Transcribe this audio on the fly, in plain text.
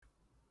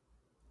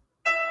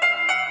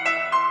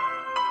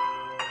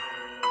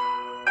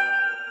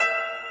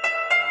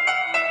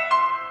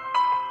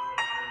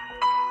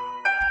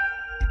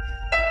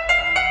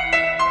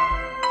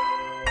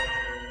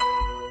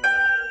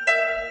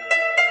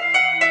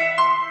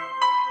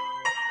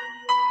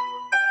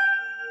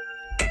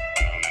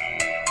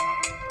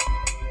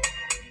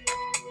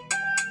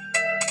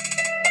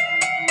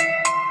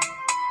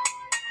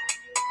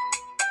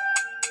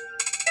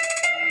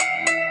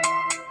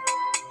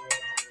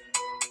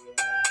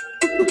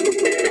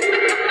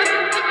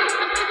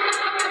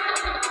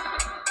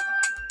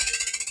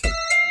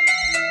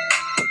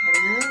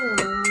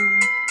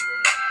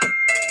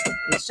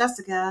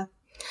Jessica.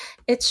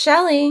 It's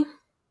Shelly.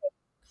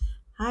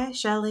 Hi,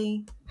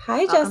 Shelly. Hi,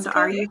 Welcome Jessica. to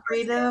Are You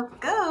Afraid of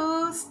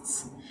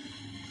Ghosts?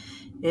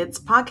 It's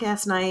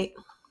podcast night.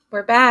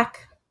 We're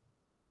back.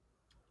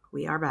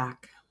 We are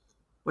back.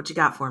 What you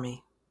got for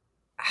me?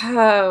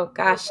 Oh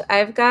gosh,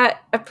 I've got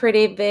a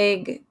pretty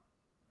big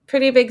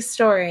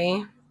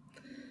story.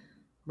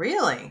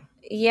 Really?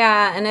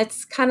 Yeah, and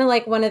it's kind of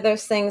like one of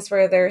those things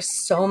where there's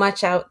so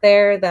much out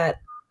there that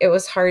it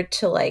was hard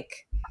to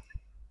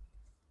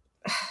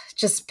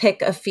just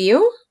pick a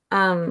few.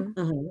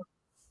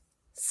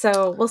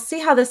 So we'll see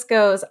how this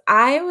goes.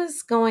 I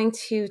was going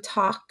to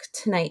talk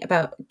tonight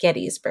about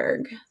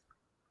Gettysburg.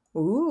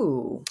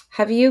 Ooh.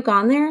 Have you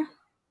gone there?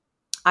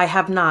 I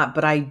have not,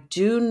 but I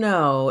do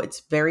know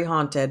it's very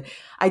haunted.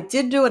 I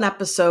did do an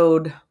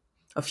episode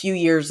a few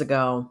years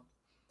ago.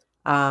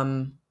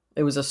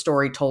 It was a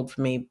story told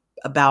for me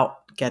about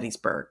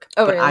Gettysburg.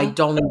 Oh, but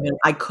really?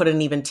 I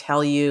couldn't even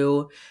tell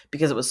you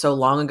because it was so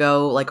long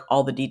ago, like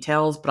all the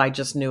details, but I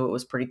just knew it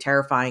was pretty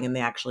terrifying and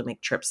they actually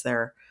make trips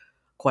there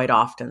quite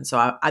often.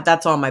 So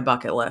that's on my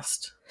bucket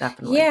list.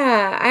 Definitely.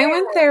 Yeah, I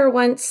went there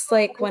once,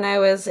 like when I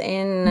was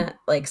in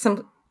like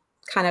some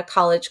kind of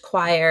college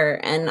choir,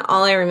 and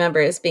all I remember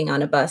is being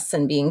on a bus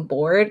and being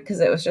bored because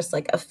it was just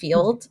like a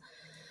field.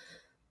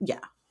 Yeah.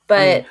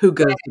 But who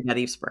goes to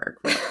Gettysburg?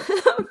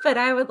 but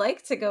I would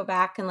like to go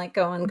back and like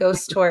go on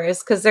ghost tours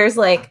because there's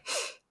like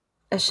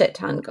a shit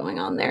ton going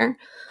on there.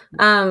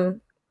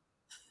 That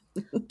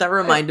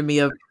reminded me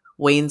of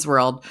Wayne's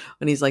World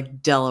when he's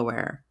like,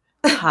 Delaware.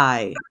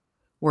 Hi,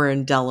 we're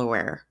in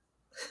Delaware.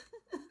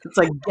 It's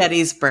like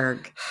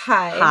Gettysburg.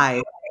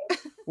 Hi,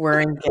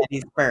 we're in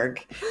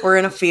Gettysburg. We're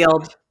in a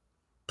field,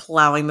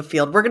 plowing the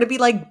field. We're going to be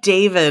like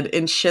David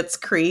in Schitt's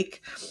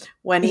Creek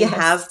when he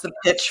has the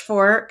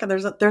pitchfork and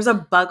there's a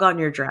bug on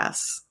your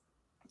dress.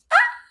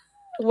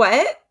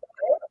 What?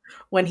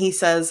 When he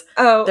says,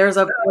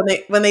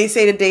 when they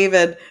say to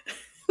David,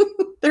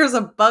 there's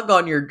a bug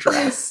on your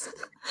dress.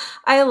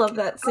 I love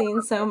that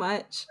scene so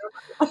much.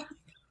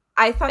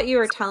 I thought you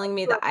were telling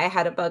me that I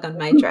had a bug on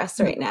my dress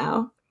right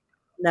now.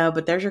 No,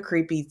 but there's your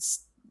creepy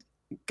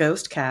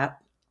ghost cat.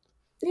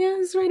 Yeah,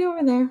 it's right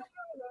over there.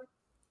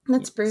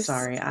 That's Bruce.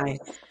 Sorry,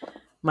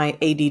 my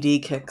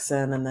ADD kicks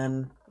in, and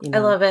then I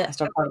love it. I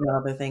start talking about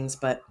other things,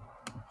 but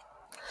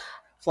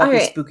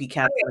fluffy, spooky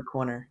cat in the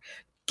corner.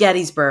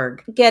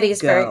 Gettysburg.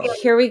 Go.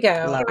 Here we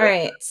go. Love All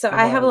right. So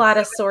I have a lot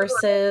of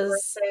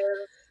sources.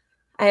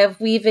 I have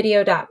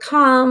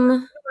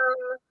WeVideo.com,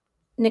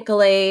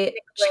 Nikolai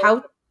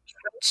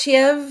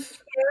Chauchiev,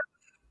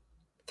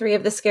 3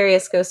 of the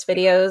Scariest Ghost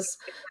Videos,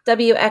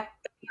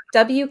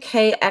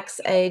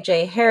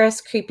 WKXAJ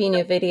Harris, Creepy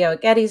New Video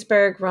at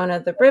Gettysburg, Rona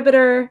the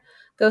Riveter,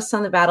 Ghosts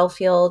on the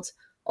Battlefield,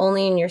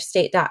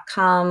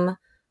 OnlyInYourState.com,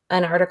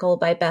 an article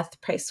by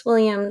Beth Price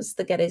Williams,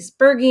 The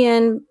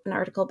Gettysburgian, an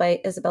article by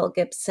Isabel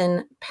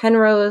Gibson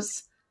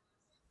Penrose,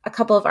 a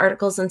couple of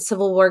articles on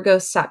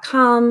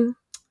CivilWarGhosts.com,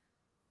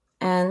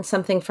 and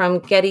something from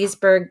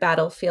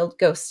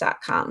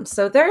GettysburgBattlefieldGhosts.com.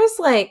 So there's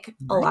like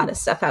a lot of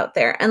stuff out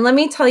there. And let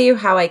me tell you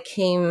how I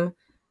came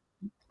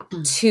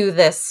to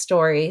this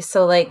story.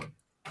 So like,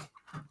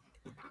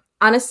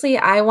 honestly,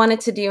 I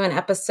wanted to do an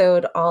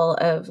episode all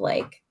of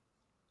like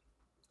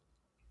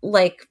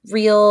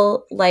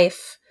real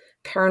life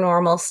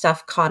paranormal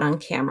stuff caught on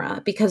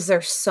camera because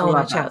there's so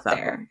much out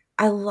there.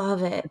 I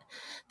love it.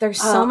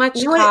 There's so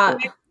much caught.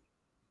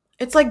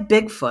 It's like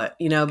Bigfoot,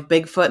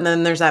 Bigfoot, and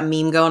then there's that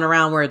meme going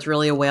around where it's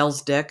really a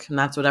whale's dick, and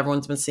that's what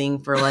everyone's been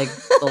seeing for like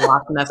the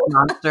Loch Ness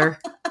Monster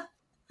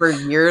for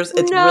years.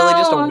 It's really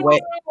just a whale.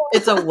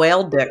 It's a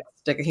whale dick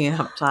sticking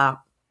up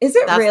top. Is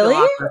it really?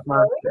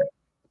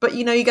 But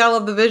you gotta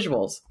love the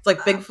visuals. It's like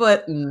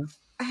Bigfoot, and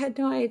I had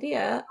no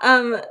idea.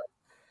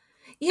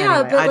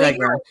 Yeah, anyway,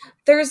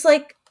 but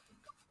like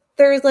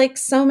there's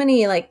so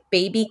many like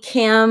baby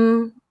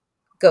cam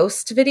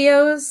ghost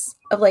videos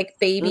of like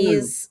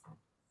babies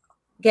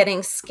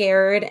getting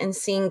scared and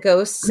seeing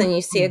ghosts, and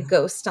you see a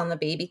ghost on the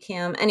baby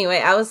cam. Anyway,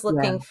 I was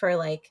looking for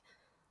like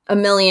a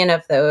million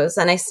of those,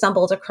 and I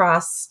stumbled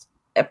across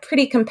a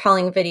pretty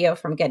compelling video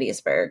from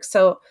Gettysburg.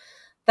 So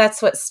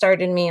that's what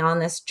started me on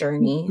this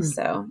journey.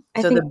 So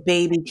I think the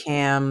baby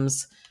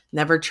cams,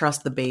 never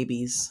trust the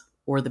babies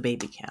or the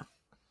baby cam.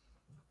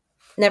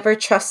 Never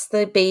trust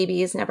the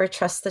babies, never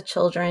trust the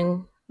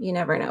children. You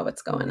never know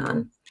what's going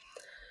on.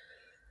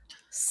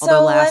 So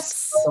the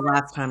last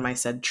time I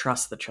said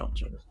trust the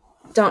children.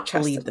 Don't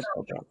trust believe the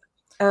children.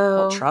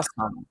 Oh, don't trust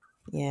them.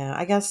 Yeah,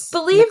 I guess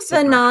believe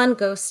the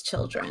non-ghost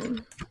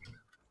children.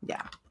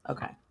 Yeah.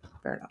 Okay.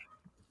 Fair enough.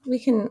 We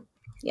can.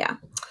 Yeah.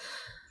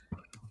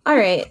 All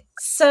right.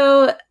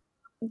 So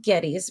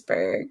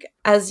Gettysburg,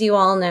 as you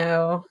all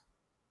know,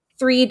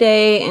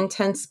 3-day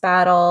intense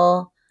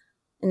battle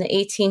in the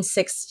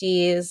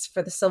 1860s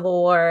for the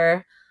Civil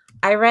War.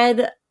 I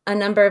read a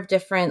number of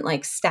different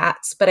like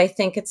stats, but I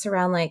think it's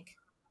around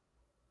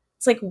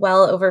it's like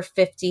well over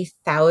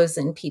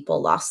 50,000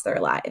 people lost their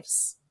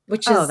lives,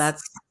 which is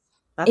that's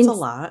a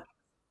lot.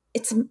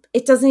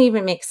 it doesn't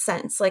even make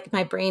sense. Like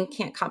my brain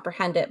can't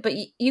comprehend it. But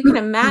you can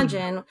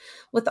imagine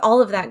with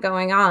all of that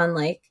going on,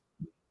 like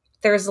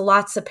there's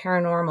lots of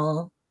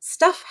paranormal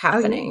stuff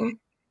happening.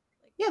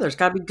 Yeah, there's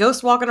got to be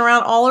ghosts walking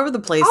around all over the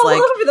place. All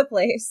over the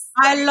place.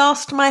 I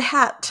lost my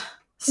hat,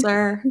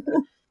 sir.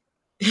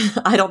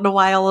 I don't know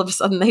why all of a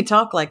sudden they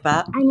talk like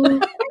that. I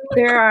mean,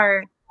 there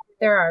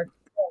are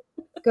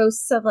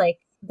ghosts of like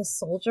the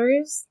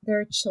soldiers.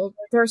 There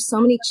are so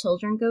many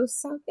children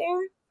ghosts out there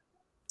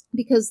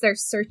because they're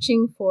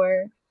searching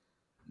for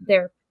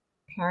their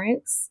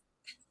parents.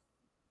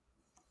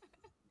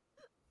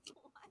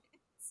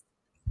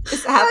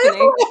 What's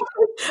happening?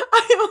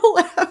 I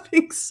am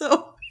laughing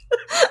so.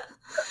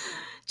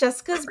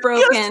 Jessica's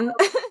broken.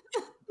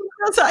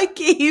 Because I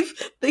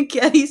gave the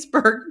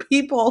Gettysburg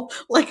people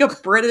like a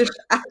British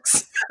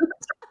accent.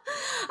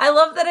 I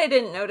love that I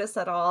didn't notice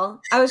at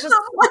all. I was just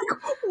like,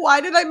 why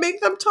did I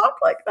make them talk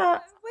like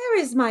that? Where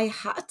is my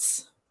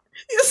hat?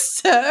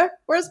 Yes, sir.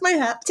 Where's my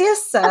hat? Dear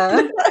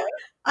sir.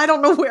 I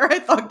don't know where I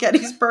thought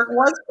Gettysburg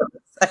was for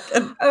a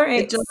second. All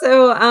right.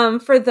 So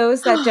for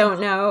those that don't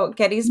know,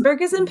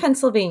 Gettysburg is in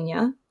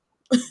Pennsylvania.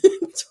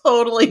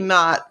 Totally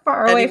not.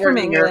 Far away from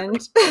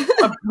England.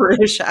 A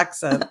British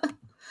accent.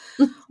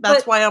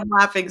 That's why I'm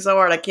laughing so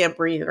hard I can't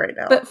breathe right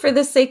now. But for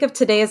the sake of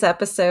today's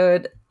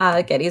episode,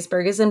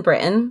 Gettysburg is in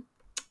Britain,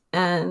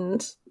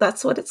 and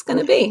that's what it's going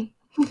to be.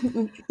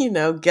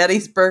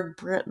 Gettysburg,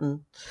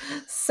 Britain.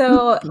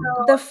 So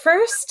the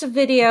first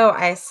video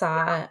I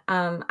saw,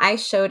 I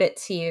showed it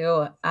to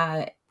you.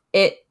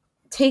 It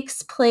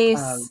takes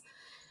place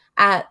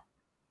at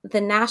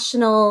the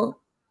National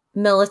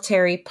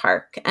Military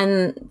Park,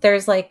 and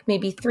there's like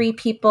maybe 3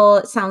 people.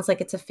 It sounds like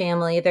it's a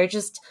family. They're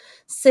just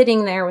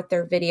sitting there with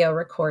their video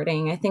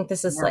recording. I think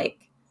this is like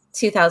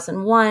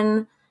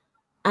 2001,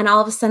 and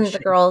all of a sudden the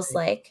girl's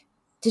like,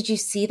 did you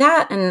see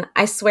that? And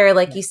I swear,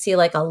 like, you see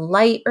like a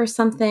light or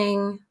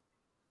something,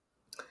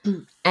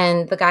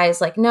 and the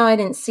guy's like, no, I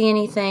didn't see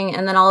anything.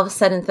 And then all of a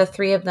sudden the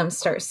 3 of them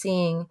start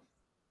seeing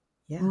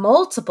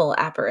multiple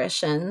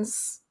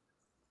apparitions.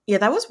 Yeah,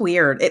 that was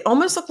weird. It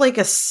almost looked like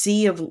a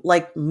sea of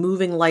like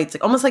moving lights,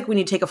 like almost like when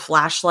you take a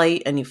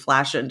flashlight and you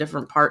flash it in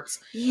different parts.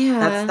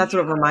 Yeah, that's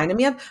what it reminded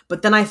me of.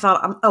 But then I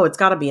thought, it's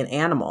got to be an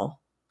animal.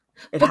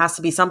 It has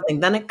to be something.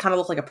 Then it kind of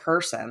looked like a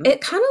person. It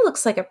kind of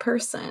looks like a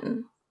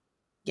person.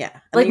 Yeah,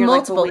 like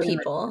multiple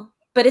people,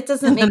 but it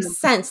doesn't make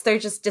sense. They're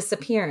just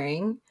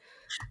disappearing.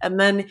 And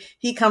then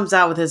he comes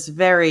out with this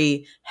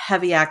very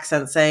heavy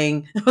accent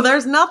saying,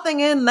 "There's nothing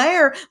in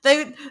there.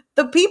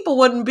 The people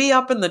wouldn't be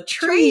up in the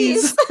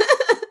trees."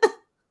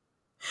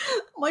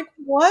 I'm like,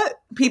 what?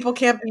 People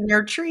can't be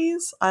near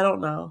trees? I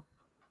don't know.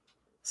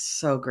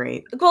 So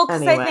great. Well,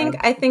 because anyway.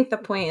 I think the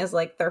point is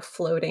like they're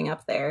floating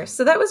up there.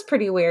 So that was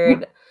pretty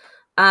weird.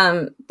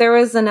 There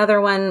was another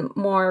one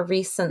more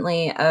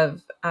recently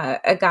of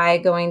a guy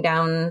going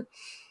down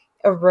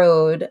a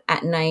road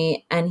at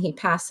night, and he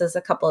passes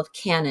a couple of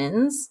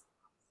cannons,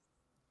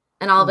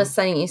 and all of a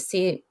sudden you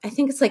see, I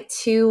think it's like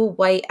 2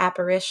 white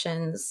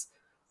apparitions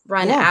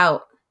run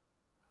out,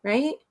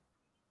 right?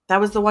 That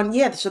was the one.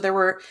 Yeah. So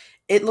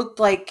it looked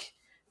like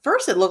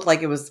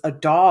it was a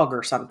dog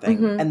or something.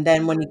 Mm-hmm. And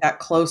then when you got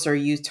closer,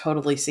 you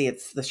totally see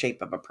it's the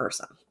shape of a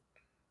person.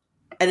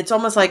 And it's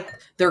almost like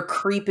they're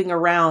creeping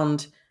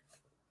around,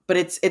 but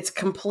it's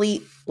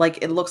complete,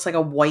 like it looks like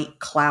a white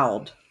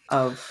cloud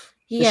of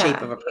the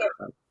shape of a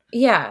person.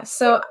 Yeah.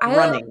 So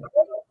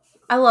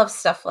I love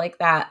stuff like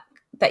that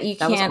you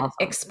can't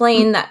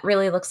explain, that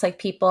really looks like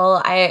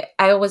people. I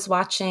was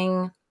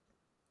watching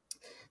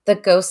the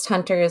Ghost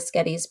Hunters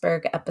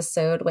Gettysburg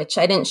episode, which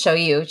I didn't show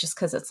you just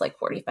because it's like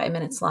 45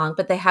 minutes long,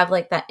 but they have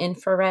like that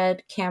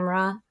infrared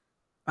camera.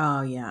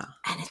 Oh yeah.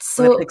 And it's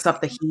when it picks up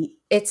the heat.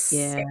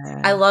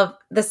 I love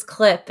this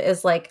clip,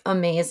 is like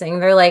amazing.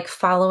 They're like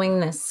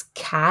following this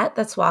cat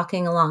that's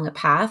walking along a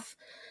path,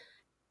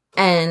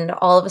 and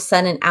all of a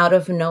sudden out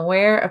of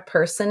nowhere a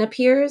person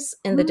appears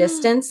in the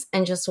distance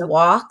and just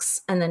walks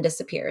and then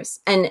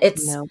disappears. And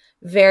it's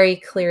very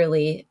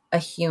clearly a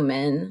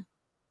human.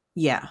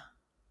 Yeah.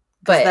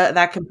 But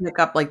that can pick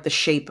up like the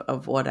shape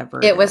of whatever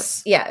it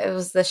was. Yeah, it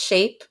was the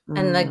shape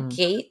and the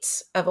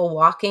gait of a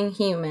walking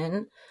human.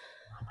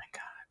 Oh my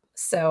God.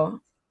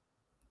 So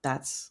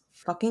that's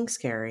fucking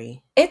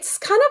scary. It's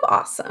kind of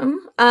awesome.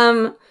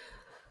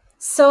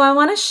 So I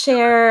want to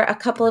share a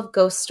couple of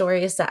ghost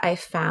stories that I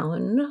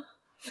found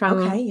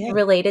from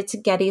related to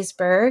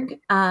Gettysburg.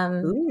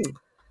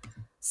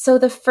 So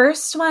the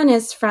first one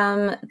is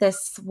from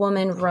this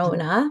woman,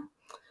 Rona.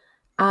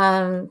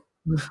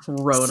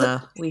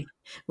 Rona.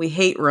 We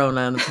hate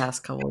Rona in the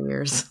past couple of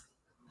years.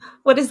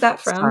 What is that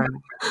from? Sorry.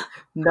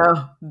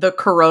 No, the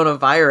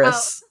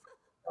coronavirus.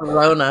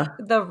 Rona.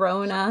 The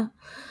Rona.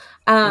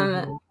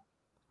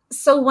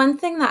 So one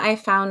thing that I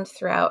found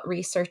throughout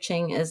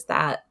researching is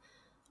that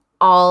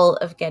all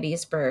of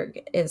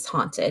Gettysburg is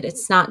haunted.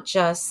 It's not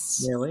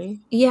just... Really?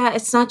 Yeah,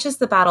 it's not just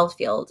the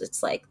battlefield.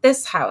 It's like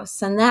this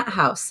house and that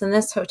house and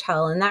this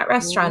hotel and that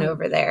restaurant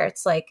over there.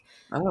 It's like...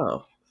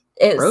 Oh.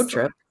 Road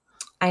trip.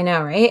 I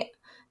know, right?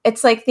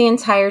 It's like the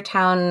entire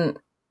town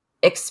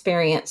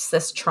experience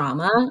this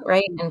trauma,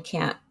 right? And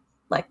can't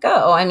let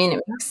go. I mean,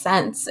 it makes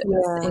sense. It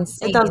was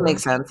insane. It does make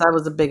sense. That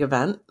was a big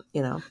event,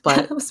 but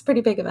it was a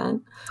pretty big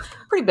event.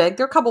 Pretty big.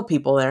 There are a couple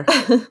people there.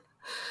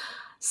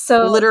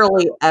 So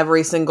literally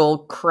every single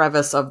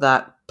crevice of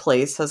that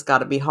place has got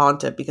to be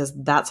haunted because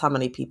that's how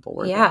many people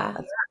were there.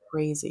 That's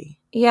crazy.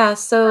 Yeah.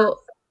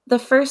 So the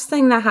first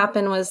thing that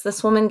happened was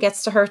this woman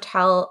gets to her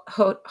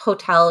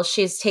hotel.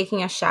 She's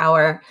taking a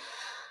shower.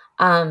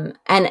 And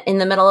in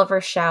the middle of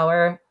her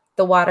shower,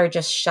 the water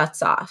just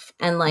shuts off.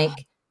 And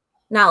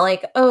not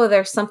like, oh,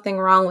 there's something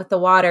wrong with the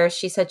water.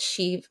 She said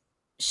she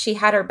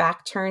had her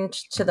back turned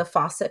to the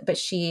faucet, but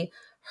she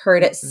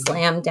heard it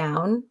slam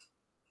down.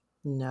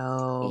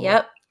 No.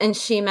 Yep. And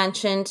she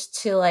mentioned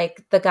to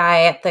the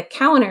guy at the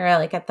counter,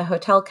 at the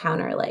hotel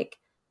counter,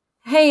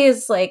 hey,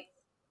 is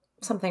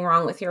something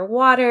wrong with your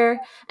water?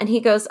 And he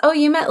goes, oh,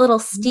 you met little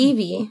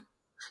Stevie.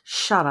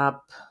 Shut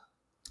up.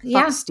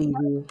 Yeah. Fuck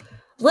Stevie.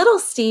 Little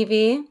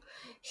Stevie.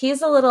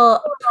 He's a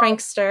little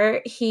prankster.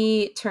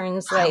 He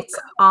turns lights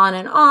on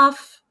and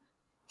off.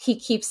 He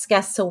keeps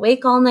guests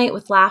awake all night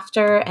with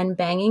laughter and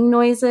banging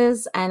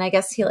noises. And I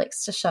guess he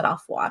likes to shut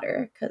off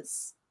water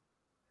because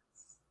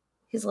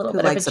he's a little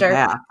bit of a jerk.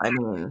 Bath? I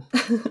mean,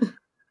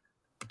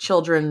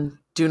 children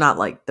do not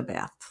like the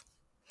bath.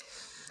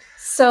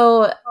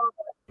 So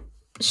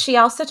she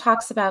also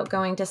talks about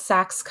going to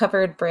Sachs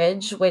Covered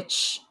Bridge,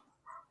 which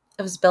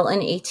it was built in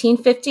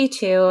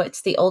 1852.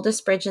 It's the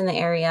oldest bridge in the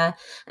area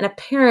and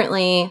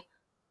apparently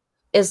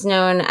is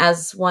known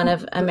as one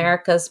of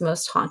America's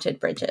most haunted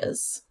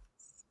bridges.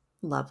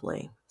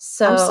 Lovely.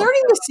 So I'm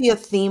starting to see a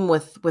theme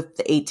with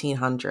the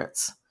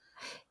 1800s.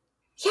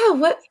 Yeah,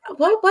 what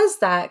was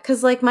that?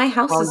 Because my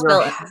house is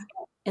built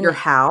in your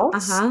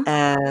house,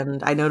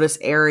 and I noticed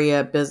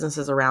area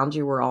businesses around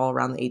you were all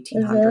around the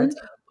 1800s.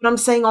 But I'm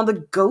saying all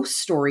the ghost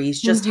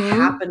stories just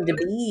happened to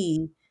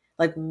be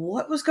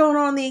what was going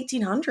on in the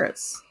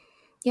 1800s?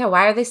 Yeah,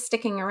 why are they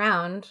sticking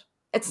around?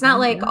 It's not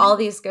all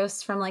these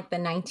ghosts from the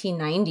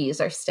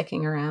 1990s are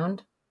sticking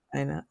around.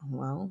 I know.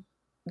 Well,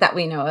 that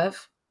we know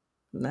of.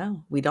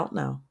 No, we don't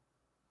know.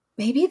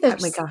 Maybe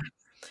there's. Oh my God.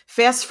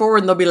 Fast forward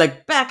and they'll be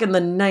back in the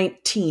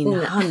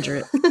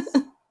 1900s.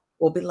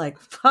 We'll be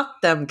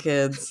fuck them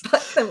kids.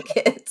 Fuck them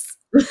kids.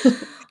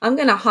 I'm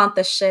going to haunt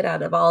the shit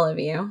out of all of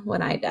you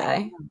when I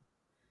die.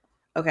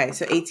 Okay,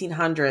 so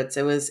 1800s,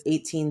 it was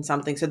 18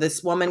 something. So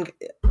this woman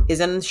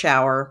is in the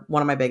shower.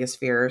 One of my biggest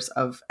fears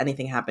of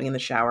anything happening in the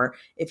shower.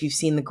 If you've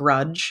seen The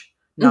Grudge,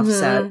 enough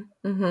said.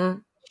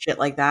 Shit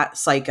like that.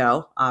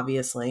 Psycho,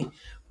 obviously.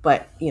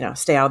 But,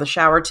 stay out of the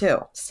shower too.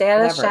 Stay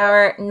out of the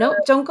shower. Nope,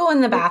 don't go in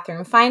the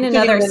bathroom. Find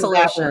another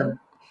solution.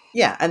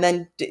 Yeah, and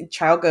then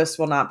child ghosts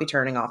will not be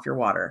turning off your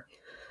water.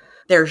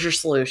 There's your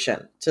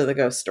solution to the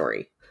ghost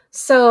story.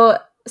 So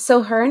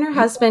her and her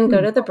husband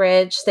go to the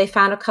bridge. They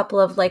found a couple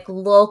of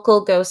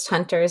local ghost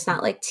hunters,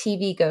 not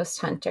TV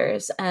ghost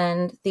hunters.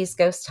 And these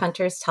ghost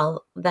hunters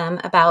tell them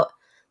about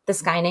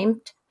this guy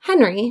named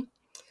Henry.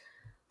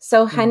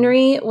 So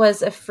Henry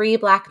was a free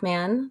Black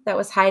man that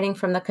was hiding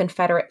from the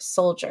Confederate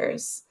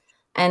soldiers.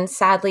 And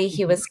sadly,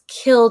 he was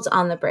killed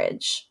on the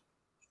bridge.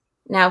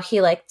 Now,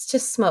 he liked to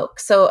smoke.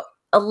 So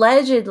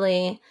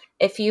allegedly,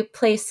 if you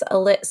place a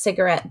lit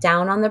cigarette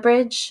down on the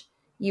bridge,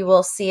 you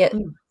will see it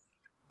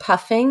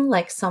puffing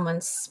like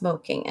someone's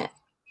smoking it.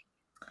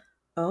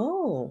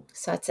 Oh.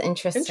 So it's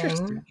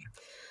interesting.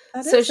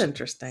 That is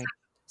interesting.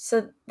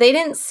 So they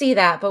didn't see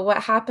that, but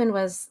what happened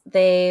was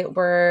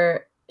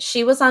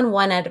she was on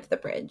one end of the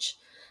bridge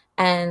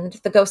and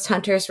the ghost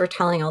hunters were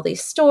telling all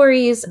these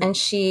stories and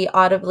she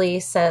audibly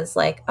says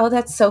oh,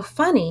 that's so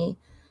funny.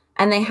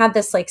 And they had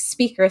this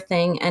speaker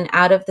thing and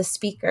out of the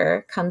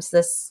speaker comes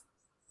this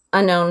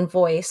unknown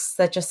voice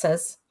that just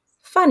says,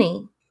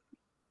 funny.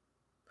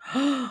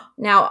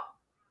 Now,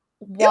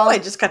 I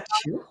just got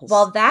chills.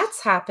 While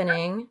that's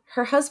happening,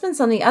 her husband's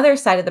on the other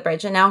side of the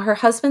bridge and now her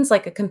husband's a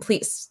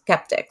complete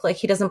skeptic.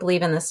 He doesn't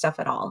believe in this stuff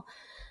at all.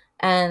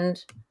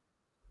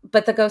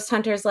 But the ghost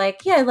hunter's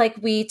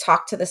we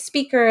talk to the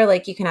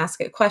speaker, you can ask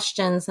it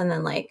questions. And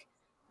then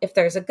if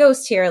there's a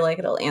ghost here,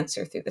 it'll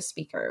answer through the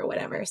speaker or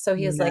whatever. So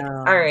he's all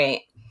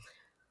right,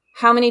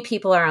 how many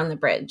people are on the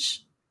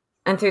bridge?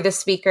 And through the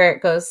speaker,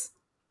 it goes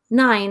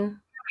 9.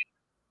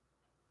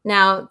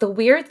 Now, the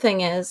weird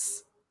thing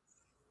is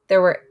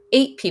there were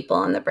 8 people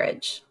on the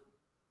bridge.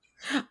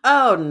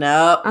 Oh,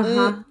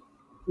 no.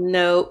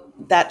 No,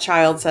 that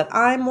child said,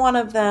 I'm one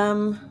of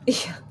them.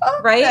 Yeah,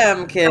 right?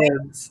 Them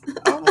kids.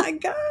 Oh my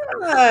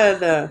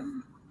God.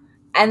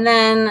 And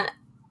then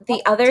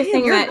the other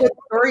thing you're a good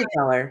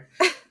storyteller.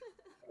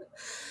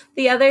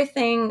 The other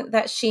thing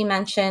that she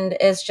mentioned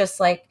is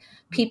just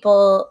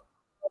people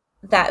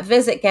that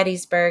visit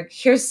Gettysburg.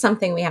 Here's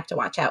something we have to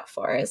watch out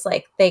for is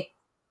they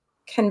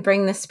can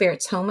bring the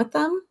spirits home with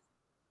them.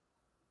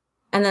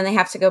 And then they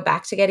have to go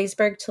back to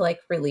Gettysburg to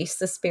release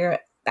the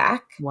spirit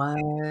back.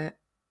 What?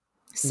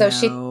 So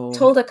she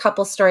told a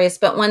couple stories,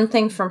 but one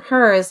thing from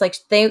her is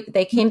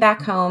they came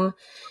back home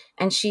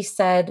and she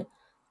said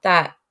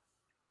that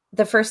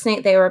the first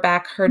night they were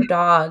back, her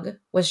dog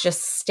was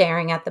just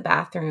staring at the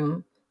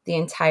bathroom the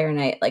entire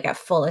night, like at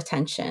full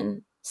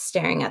attention,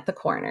 staring at the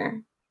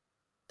corner.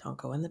 Don't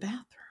go in the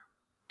bathroom.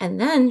 And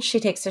then she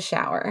takes a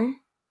shower.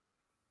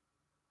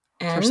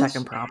 And her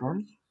second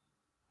problem.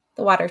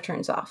 The water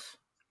turns off.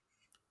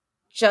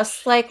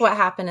 Just like what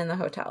happened in the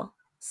hotel.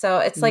 So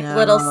it's like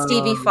little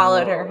Stevie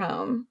followed her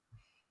home.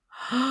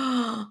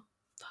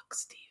 Fuck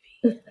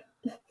Stevie.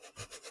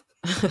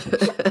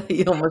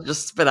 You almost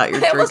just spit out your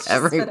drink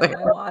everywhere. Spit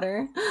out my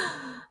water.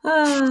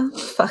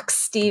 Fuck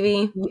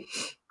Stevie.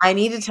 I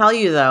need to tell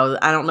you, though,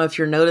 I don't know if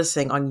you're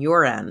noticing on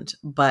your end,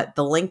 but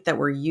the link that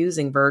we're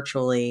using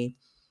virtually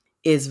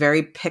is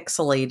very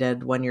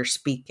pixelated when you're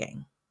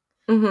speaking.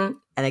 Mm-hmm.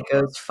 And it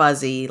goes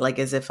fuzzy, like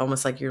as if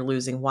almost like you're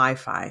losing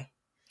Wi-Fi.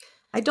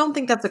 I don't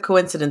think that's a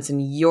coincidence in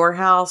your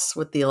house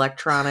with the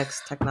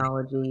electronics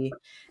technology.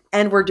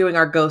 And we're doing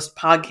our ghost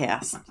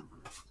podcast.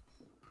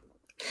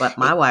 But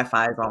my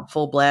Wi-Fi is on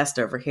full blast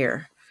over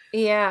here.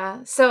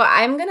 Yeah. So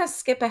I'm going to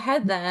skip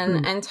ahead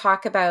then and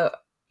talk about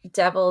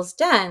Devil's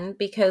Den,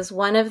 because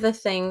one of the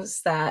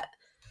things that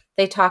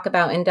they talk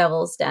about in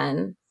Devil's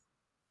Den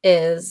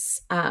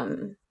is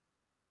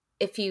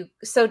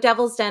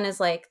Devil's Den is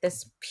like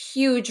this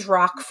huge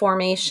rock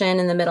formation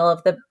in the middle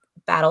of the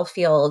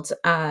battlefield.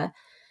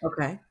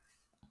 Okay.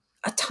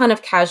 A ton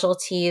of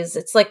casualties.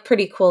 It's like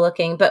pretty cool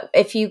looking. But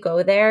if you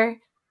go there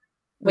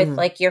with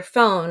like your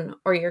phone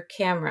or your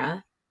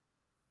camera,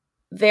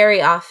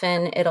 very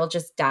often it'll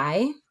just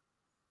die,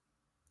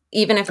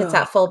 even if it's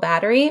at full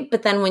battery.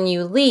 But then when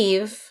you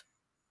leave,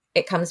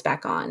 it comes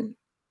back on.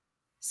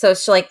 So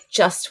it's like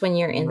just when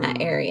you're in that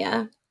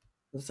area.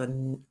 It's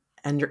an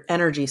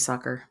energy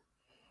sucker.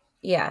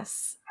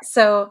 Yes.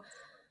 So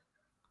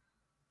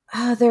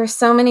there are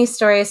so many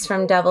stories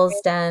from Devil's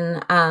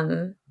Den.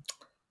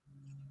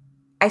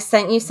 I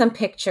sent you some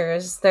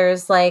pictures.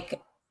 There's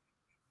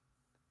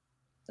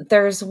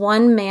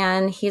one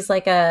man, he's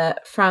like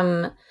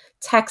from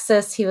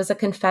Texas. He was a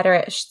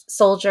Confederate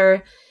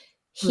soldier.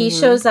 He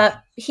shows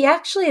up. He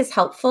actually is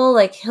helpful.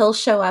 Like he'll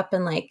show up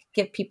and like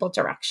give people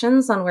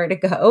directions on where to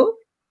go.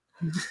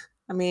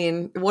 I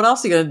mean, what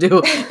else are you going to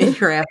do in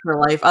your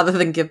afterlife other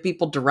than give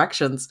people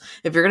directions?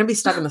 If you're going to be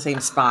stuck in the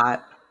same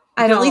spot,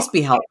 you can at least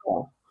be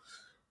helpful.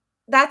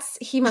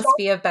 He must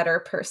be a better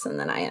person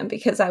than I am,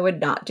 because I would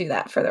not do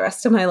that for the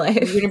rest of my life.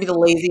 You're going to be the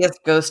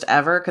laziest ghost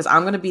ever, because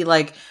I'm going to be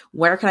like,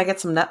 where can I get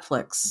some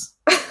Netflix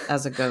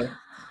as a ghost?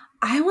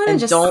 I want to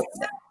just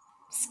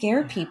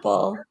scare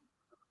people.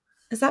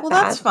 Is that bad?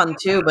 That's fun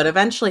too, but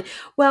eventually,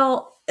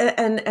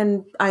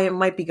 and I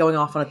might be going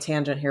off on a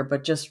tangent here,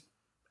 but just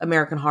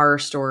American Horror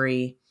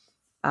Story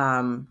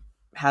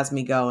has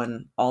me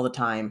going all the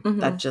time.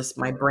 That just,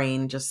 my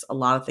brain, just a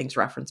lot of things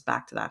reference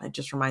back to that. It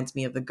just reminds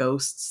me of the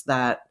ghosts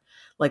that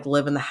like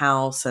live in the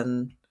house,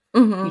 and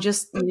you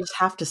just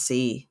have to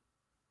see.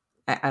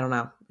 I don't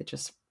know. It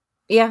just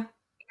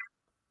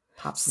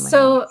pops in my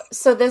head.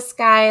 So this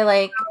guy,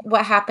 like,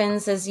 what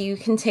happens is you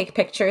can take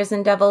pictures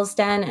in Devil's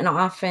Den, and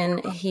often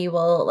he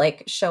will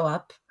like show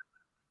up,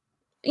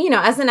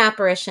 as an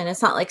apparition.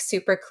 It's not like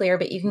super clear,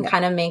 but you can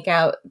kind of make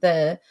out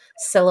the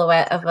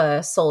silhouette of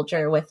a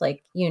soldier with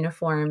like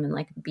uniform and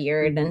like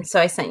beard. And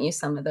so I sent you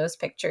some of those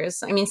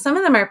pictures. I mean, some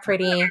of them are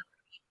pretty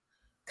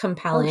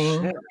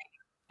compelling. Oh,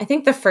 I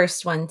think the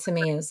first one to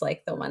me is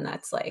like the one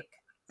that's like,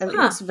 it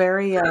looks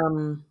very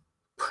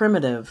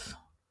primitive.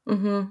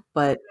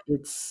 But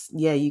it's,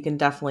 you can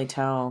definitely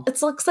tell.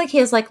 It looks like he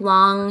has like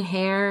long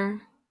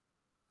hair.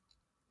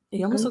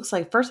 He almost looks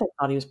like, first I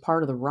thought he was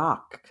part of the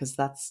rock,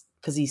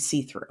 because he's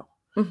see-through.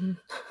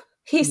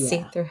 He's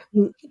see-through.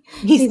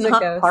 He's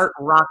not part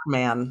rock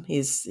man.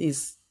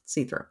 He's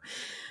see-through.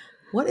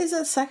 What is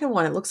that second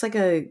one? It looks like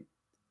I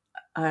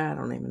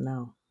don't even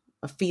know.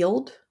 A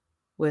field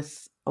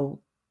with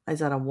is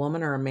that a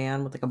woman or a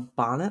man with like a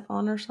bonnet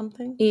on or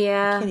something?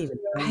 Yeah.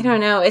 I don't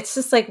know. It's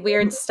just like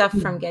weird stuff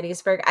from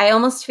Gettysburg. I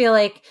almost feel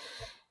like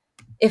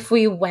if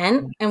we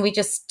went and we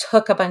just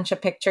took a bunch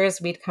of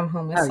pictures, we'd come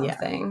home with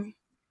something. Yeah.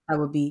 That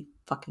would be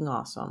fucking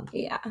awesome.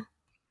 Yeah.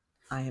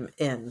 I am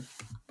in.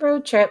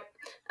 Road trip.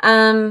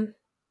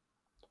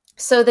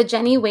 So the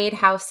Jenny Wade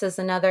house is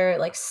another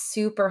like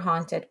super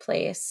haunted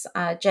place.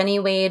 Jenny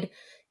Wade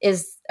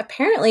is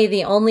apparently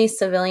the only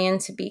civilian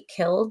to be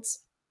killed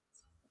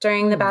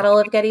during the Battle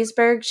of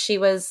Gettysburg.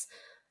 It's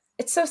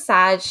so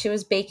sad. She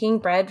was baking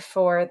bread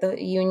for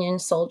the Union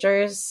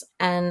soldiers,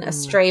 and a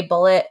stray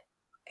bullet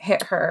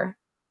hit her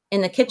in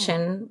the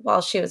kitchen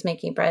while she was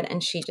making bread,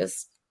 and she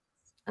just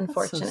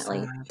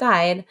unfortunately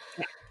died.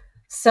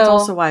 So that's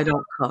also why I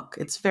don't cook.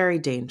 It's very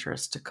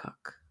dangerous to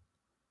cook.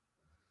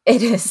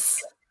 It is.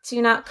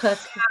 Do not cook.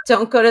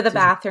 Don't go to the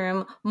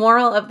bathroom.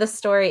 Moral of the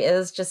story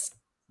is just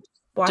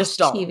watch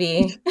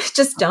TV.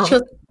 Just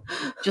don't.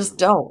 Just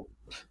don't.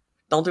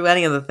 Don't do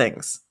any of the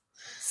things.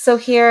 So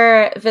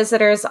here,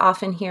 visitors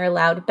often hear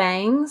loud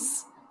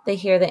bangs. They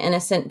hear the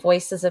innocent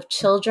voices of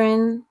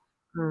children.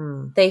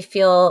 They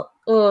feel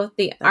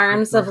the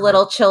arms of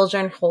little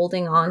children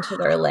holding on to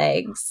their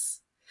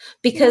legs.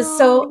 Because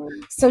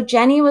so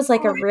Jenny was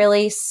like a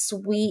really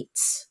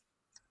sweet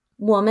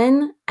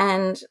woman,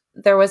 and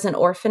there was an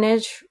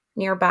orphanage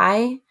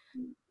nearby.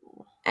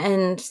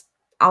 and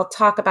I'll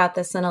talk about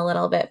this in a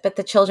little bit, but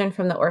the children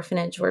from the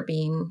orphanage were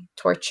being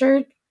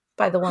tortured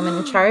by the woman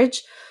in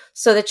charge.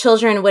 So the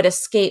children would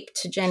escape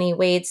to Jenny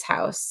Wade's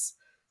house.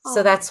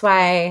 So that's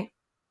why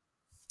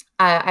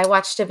I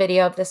watched a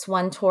video of this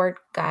one tour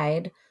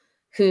guide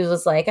who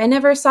was like, I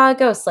never saw a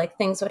ghost. Like,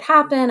 things would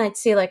happen. I'd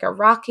see like a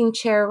rocking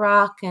chair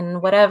rock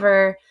and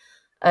whatever,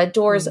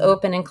 doors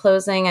open and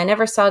closing. I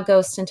never saw a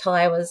ghost until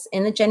I was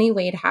in the Jenny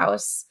Wade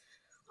house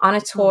on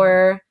a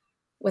tour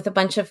with a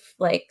bunch of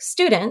like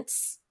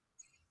students.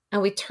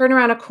 And we turn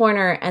around a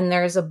corner and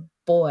there's a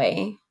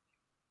boy,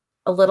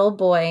 a little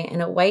boy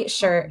in a white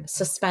shirt,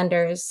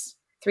 suspenders,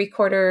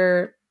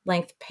 3/4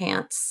 length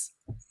pants.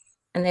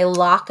 And they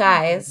lock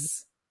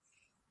eyes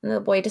and the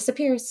boy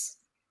disappears.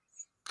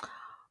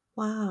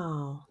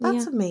 Wow.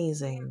 That's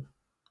amazing.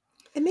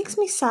 It makes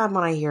me sad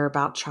when I hear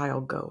about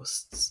child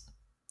ghosts.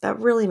 That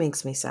really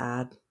makes me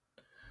sad.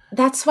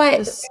 That's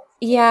why,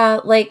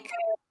 like,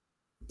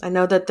 I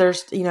know that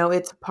there's,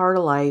 it's a part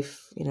of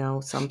life,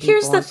 some people.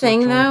 Here's the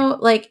thing though,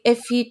 like,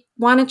 if you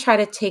want to try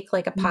to take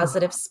like a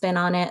positive spin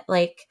on it,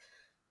 like,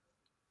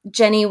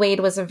 Jenny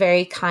Wade was a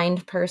very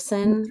kind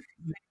person.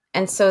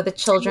 And so the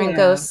children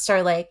ghosts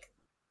are like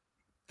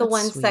the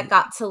ones that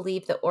got to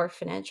leave the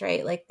orphanage,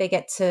 right? Like, they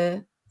get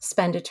to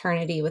spend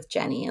eternity with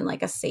Jenny in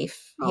like a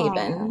safe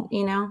haven,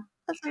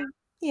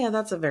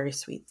 That's a very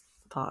sweet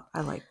thought.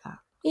 I like that.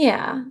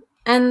 Yeah.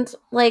 And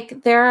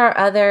like, there are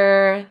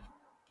other,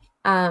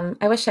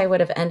 I wish I would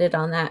have ended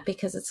on that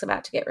because it's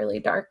about to get really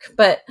dark,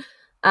 but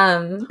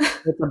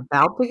it's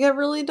about to get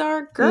really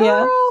dark, girl.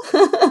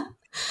 Yeah.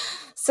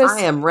 So I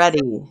am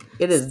ready.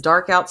 It is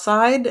dark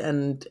outside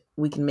and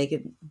we can make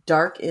it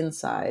dark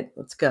inside.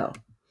 Let's go.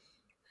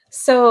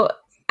 So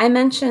I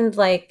mentioned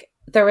like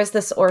there was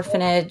this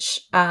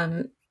orphanage.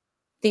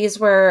 These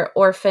were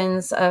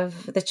orphans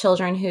of the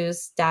children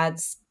whose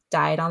dads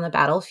died on the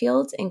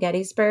battlefield in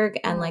Gettysburg,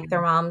 and like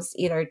their moms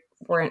either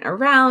weren't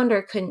around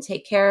or couldn't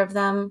take care of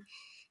them.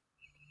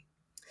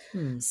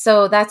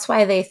 So that's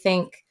why they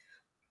think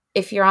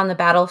if you're on the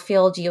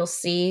battlefield, you'll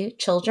see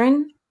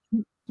children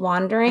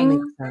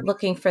wandering,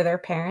 looking for their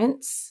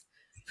parents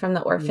from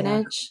the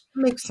orphanage.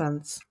 Yeah, makes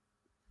sense.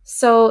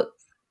 So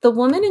the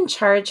woman in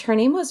charge, her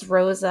name was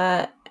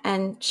Rosa,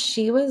 and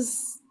she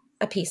was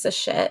a piece of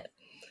shit.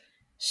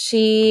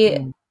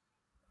 She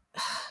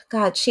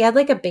had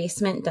like a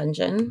basement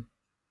dungeon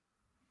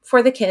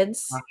for the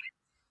kids.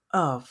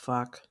 Oh,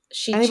 fuck.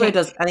 Anybody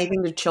does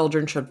anything to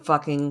children should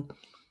fucking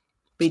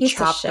be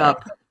chopped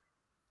up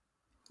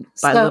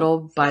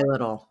little by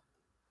little.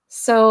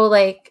 So,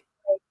 like,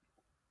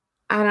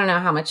 I don't know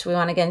how much we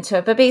want to get into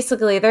it, but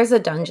basically there's a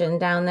dungeon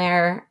down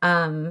there.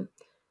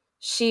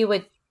 She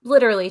would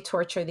literally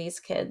torture these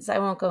kids. I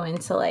won't go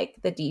into like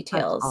the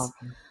details,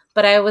 awesome.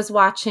 But I was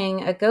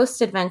watching a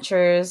Ghost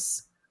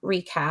Adventures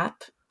recap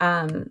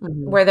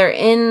where they're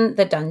in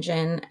the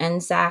dungeon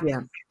and Zach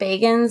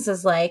Bagans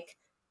is like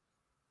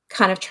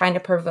kind of trying to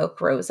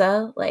provoke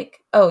Rosa, like,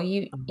 oh,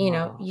 you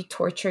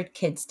tortured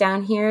kids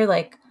down here,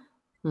 like,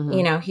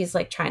 he's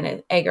like trying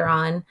to egg her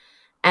on.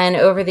 And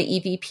over the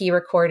EVP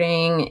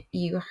recording,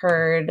 you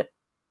heard,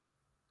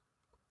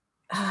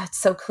 it's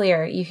so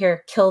clear, you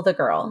hear "kill the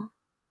girl."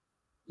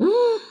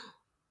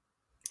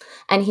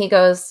 And he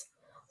goes,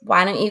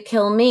 "Why don't you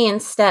kill me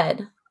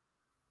instead?"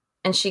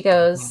 And she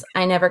goes,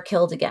 "I never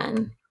killed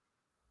again."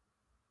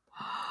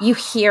 You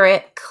hear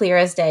it clear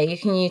as day. You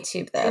can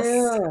YouTube this.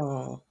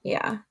 Ew.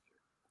 Yeah.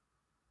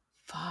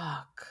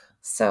 Fuck.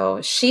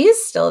 So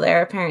she's still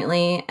there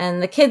apparently,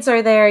 and the kids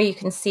are there. You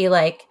can see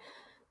like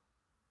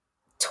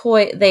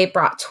they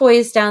brought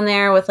toys down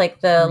there with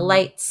like the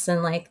lights,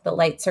 and like the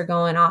lights are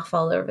going off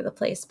all over the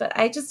place. But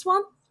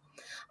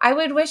I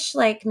would wish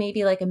like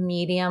maybe like a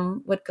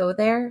medium would go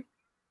there.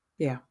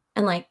 Yeah.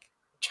 And like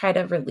try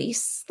to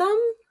release them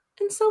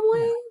in some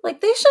way. Yeah.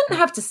 Like, they shouldn't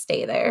have to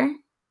stay there.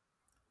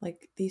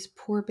 Like, these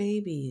poor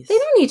babies. They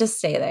don't need to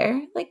stay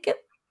there. Like, let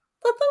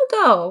them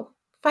go.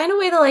 Find a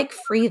way to like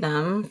free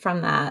them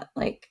from that.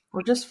 Like,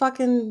 or just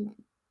fucking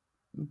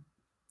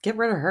get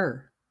rid of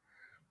her.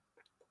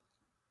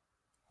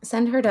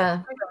 Send her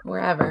to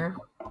wherever.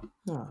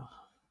 Oh,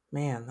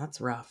 man, that's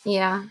rough.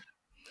 Yeah.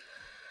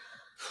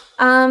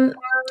 And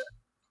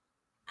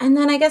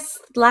then I guess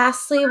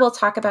lastly, we'll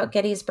talk about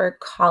Gettysburg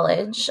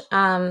College.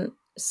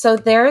 So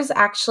there's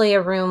actually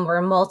a room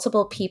where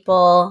multiple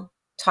people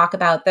talk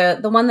about the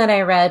one that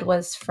I read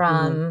was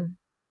from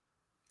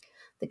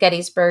the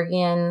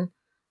Gettysburgian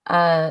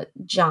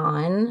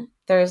John.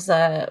 There's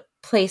a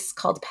place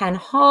called Penn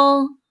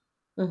Hall.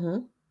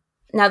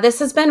 Now, this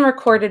has been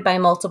recorded by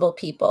multiple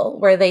people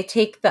where they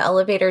take the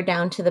elevator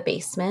down to the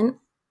basement.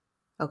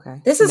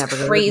 Okay. This is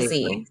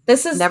crazy.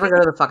 This is never go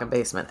to the fucking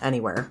basement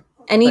anywhere.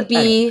 Any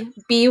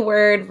B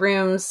word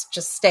rooms,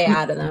 just stay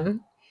out of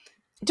them.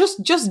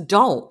 Just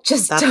don't.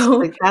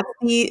 Don't. That's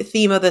the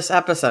theme of this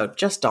episode.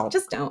 Just don't.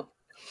 Just don't.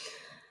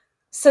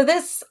 So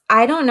this,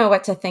 I don't know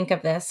what to think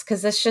of this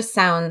because this just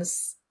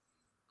sounds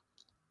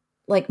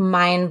like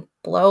mind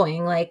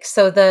blowing. Like,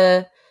 so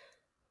the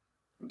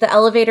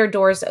elevator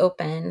doors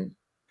open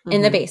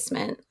in the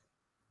basement.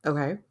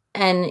 Okay.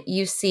 and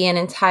you see an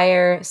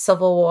entire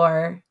Civil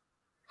War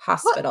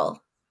hospital.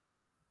 What?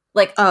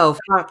 Like, oh,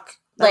 fuck.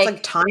 That's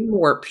like time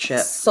warp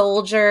shit.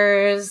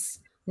 Soldiers,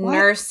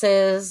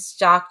 nurses,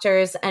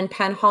 doctors, and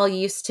Penn Hall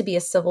used to be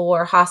a Civil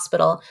War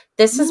hospital.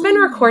 This has been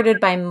recorded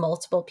by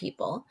multiple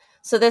people.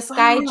 So this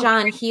guy,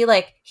 John, he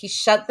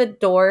shut the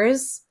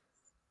doors.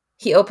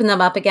 He opened them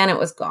up again. It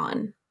was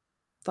gone.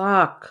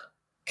 Fuck.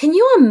 Can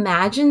you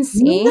imagine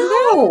seeing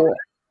that?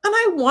 And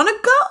I want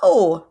to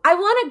go. I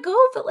want to go,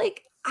 but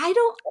like,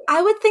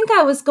 I would think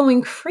I was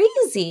going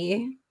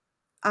crazy.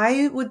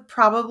 I would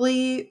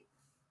probably...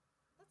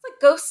 It's like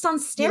Ghosts on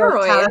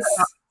steroids.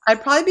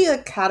 I'd probably be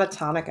like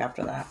catatonic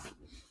after that.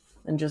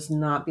 And just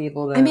not be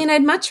able to... I mean,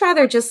 I'd much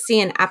rather just see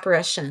an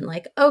apparition.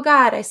 Like, oh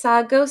God, I saw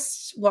a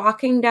ghost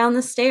walking down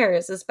the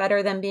stairs is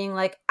better than being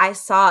like, I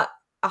saw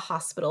a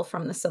hospital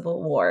from the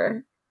Civil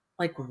War.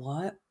 Like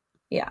what?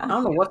 Yeah. I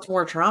don't know what's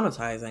more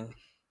traumatizing.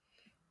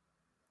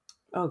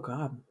 Oh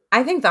God.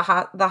 I think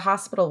the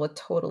hospital would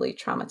totally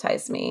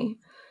traumatize me.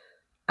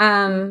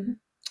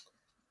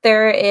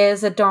 There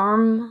is a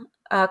dorm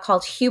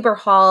called Huber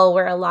Hall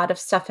where a lot of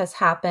stuff has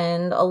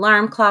happened.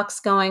 Alarm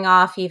clocks going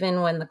off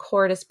even when the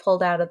cord is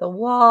pulled out of the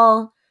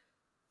wall.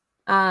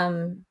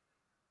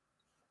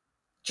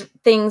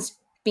 Things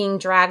being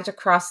dragged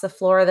across the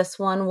floor. This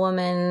one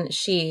woman,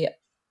 she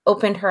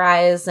opened her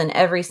eyes and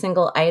every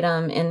single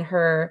item in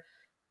her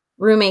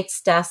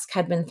roommate's desk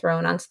had been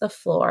thrown onto the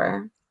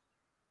floor.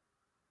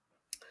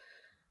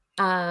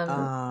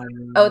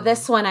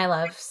 This one I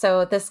love.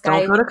 So this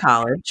guy... Don't go to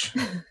college.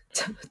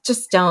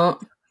 Just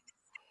don't.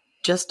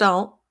 Just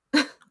don't.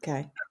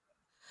 Okay.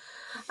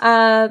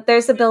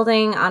 There's a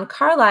building on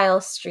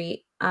Carlisle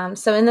Street.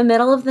 So in the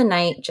middle of the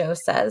night, Joe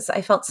says,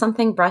 I felt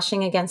something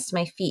brushing against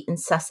my feet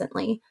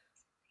incessantly.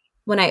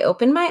 When I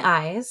opened my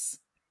eyes,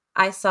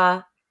 I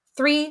saw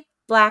 3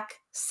 black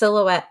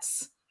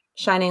silhouettes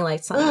shining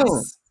lights on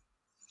us.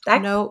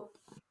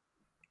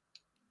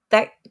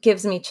 That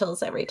gives me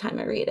chills every time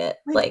I read it.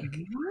 Like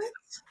what?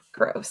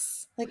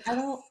 Gross. Like, I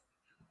don't...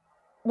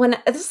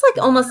 This is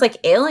like almost like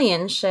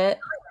alien shit.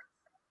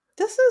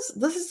 This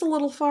is a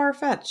little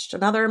far-fetched.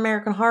 Another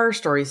American Horror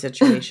Story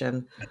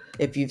situation,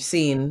 if you've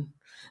seen.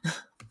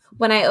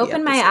 When I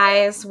opened my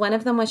eyes, one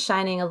of them was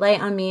shining a light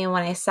on me, and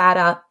when I sat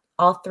up,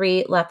 all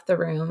 3 left the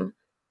room.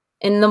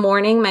 In the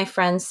morning, my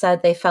friends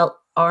said they felt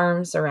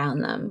arms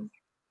around them,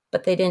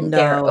 but they didn't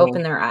dare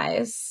open their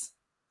eyes.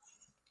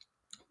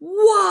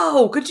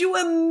 Whoa! Could you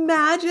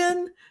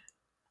imagine?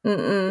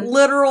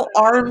 Literal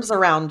arms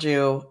around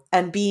you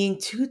and being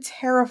too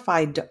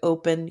terrified to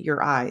open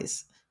your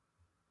eyes.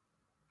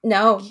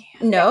 No.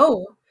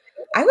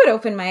 I would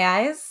open my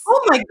eyes.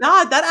 Oh my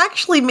God, that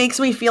actually makes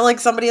me feel like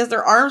somebody has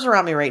their arms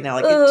around me right now.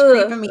 Like, it's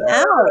creeping me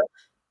out.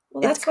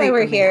 Well, that's why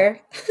we're here.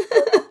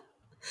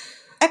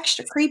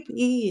 Extra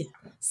creepy.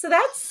 So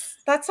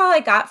that's all I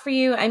got for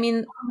you. I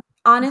mean,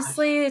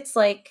 honestly, it's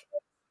like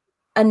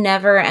a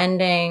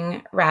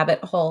never-ending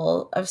rabbit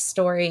hole of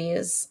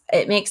stories.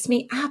 It makes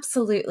me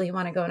absolutely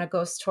want to go on a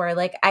ghost tour.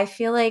 Like, I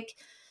feel like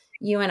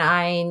you and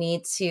I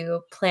need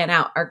to plan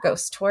out our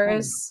ghost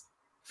tours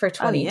for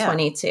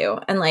 2022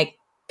 and like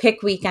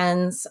pick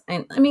weekends.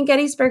 And I mean,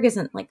 Gettysburg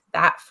isn't like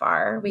that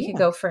far. We could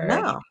go for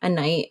a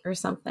night or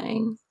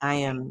something. I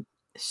am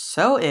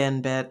so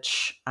in,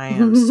 bitch. I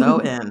am so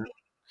in.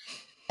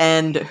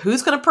 And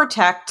who's going to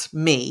protect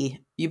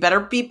me? You better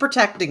be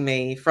protecting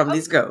me from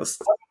these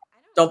ghosts.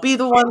 Don't be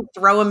the one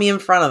throwing me in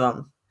front of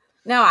them.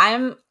 No, I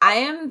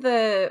am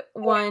the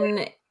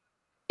one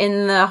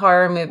in the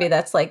horror movie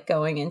that's like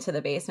going into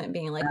the basement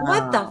being like,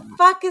 what the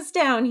fuck is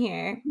down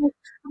here?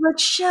 But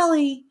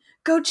Shelly,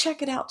 go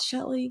check it out,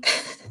 Shelly.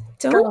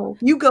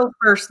 You go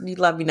first and you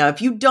let me know.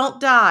 If you don't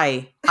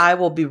die, I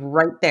will be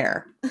right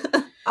there.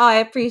 I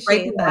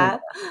appreciate that.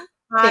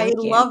 I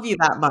love you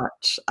that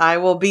much. I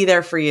will be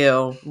there for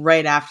you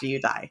right after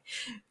you die.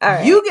 All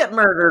right. You get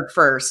murdered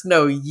first.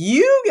 No,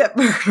 you get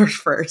murdered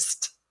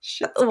first.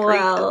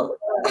 Well,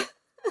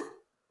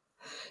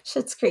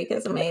 Schitt's Creek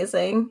is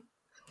amazing.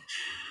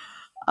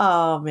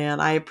 Oh, man.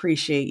 I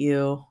appreciate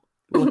you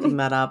looking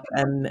that up.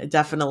 And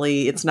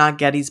definitely, it's not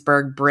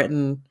Gettysburg,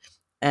 Britain,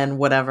 and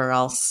whatever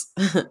else.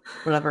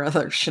 Whatever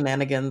other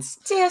shenanigans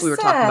we were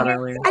talking about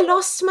earlier. I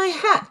lost my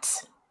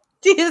hat.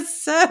 Dear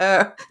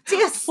sir.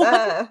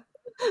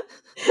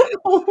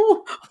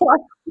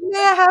 May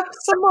I have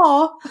some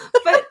more?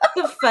 But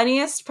the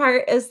funniest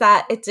part is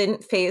that it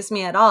didn't faze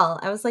me at all.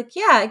 I was like,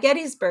 yeah,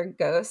 Gettysburg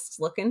ghost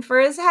looking for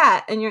his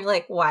hat. And you're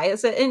like, why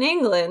is it in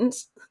England?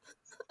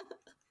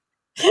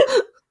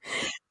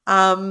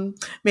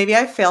 Maybe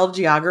I failed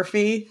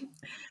geography.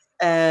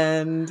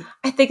 And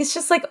I think it's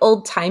just like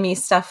old timey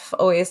stuff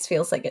always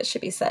feels like it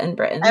should be set in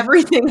Britain.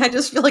 Everything. I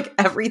just feel like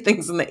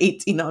everything's in the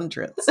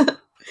 1800s.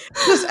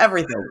 Just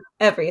everything.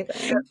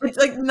 It's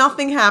like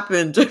nothing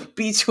happened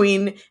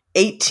between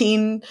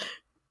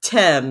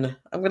 1810.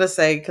 I'm going to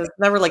say, because it's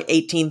never like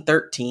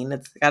 1813.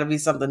 It's got to be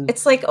something.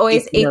 It's like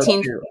always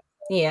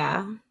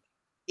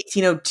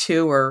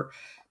 1802 or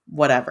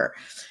whatever.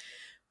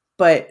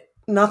 But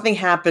nothing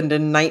happened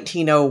in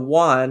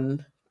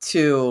 1901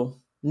 to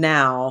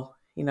now,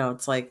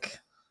 it's like,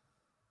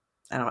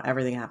 I don't know,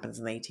 everything happens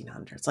in the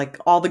 1800s. Like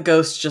all the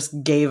ghosts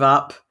just gave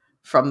up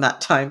from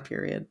that time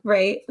period.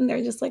 Right. And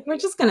they're just like, we're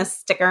just going to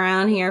stick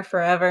around here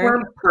forever.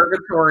 We're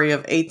purgatory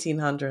of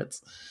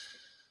 1800s.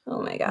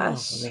 Oh my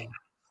gosh. Oh,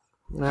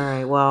 all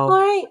right. Well, all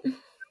right.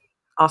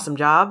 Awesome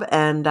job.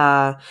 And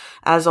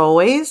as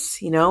always,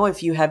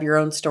 if you have your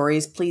own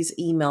stories, please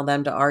email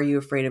them to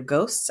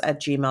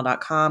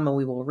areyouafraidofghosts@gmail.com and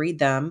we will read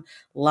them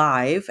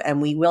live. And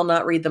we will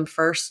not read them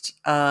first.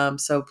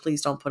 So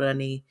please don't put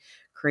any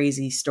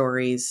crazy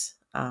stories.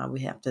 We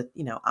have to,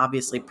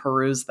 obviously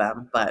peruse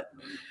them, but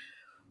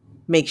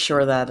make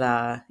sure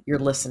that you're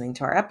listening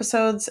to our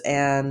episodes.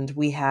 And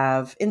we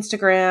have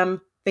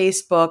Instagram,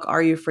 Facebook,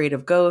 Are You Afraid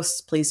of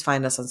Ghosts? Please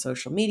find us on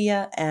social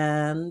media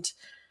and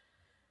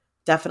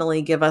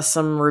definitely give us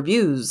some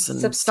reviews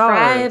and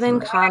subscribe stars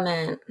and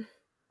comment.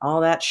 All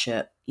that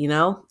shit,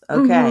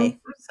 Okay.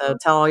 So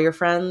tell all your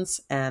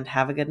friends and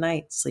have a good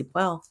night. Sleep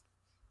well.